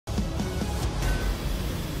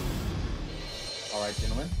All right,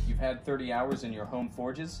 gentlemen, you've had 30 hours in your home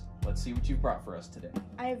forges. Let's see what you've brought for us today.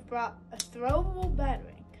 I have brought a throwable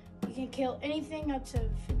batarang. You can kill anything up to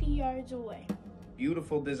 50 yards away.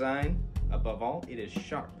 Beautiful design. Above all, it is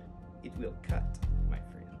sharp. It will cut, my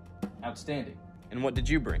friend. Outstanding. And what did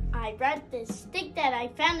you bring? I brought this stick that I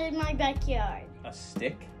found in my backyard. A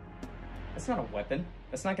stick? That's not a weapon.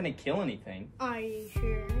 That's not going to kill anything. Are you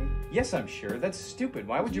sure? Yes, I'm sure. That's stupid.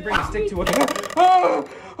 Why would you bring a stick to a...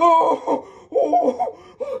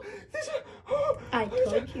 I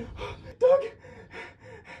told you. Doug!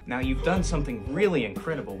 Now you've done something really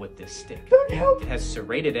incredible with this stick. Doug, help! It has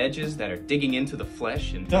serrated edges that are digging into the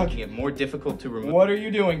flesh and Doug. making it more difficult to remove. What are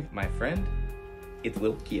you doing? My friend, it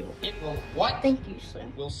will kill. It will what? Thank you, sir.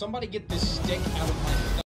 Will somebody get this stick out of my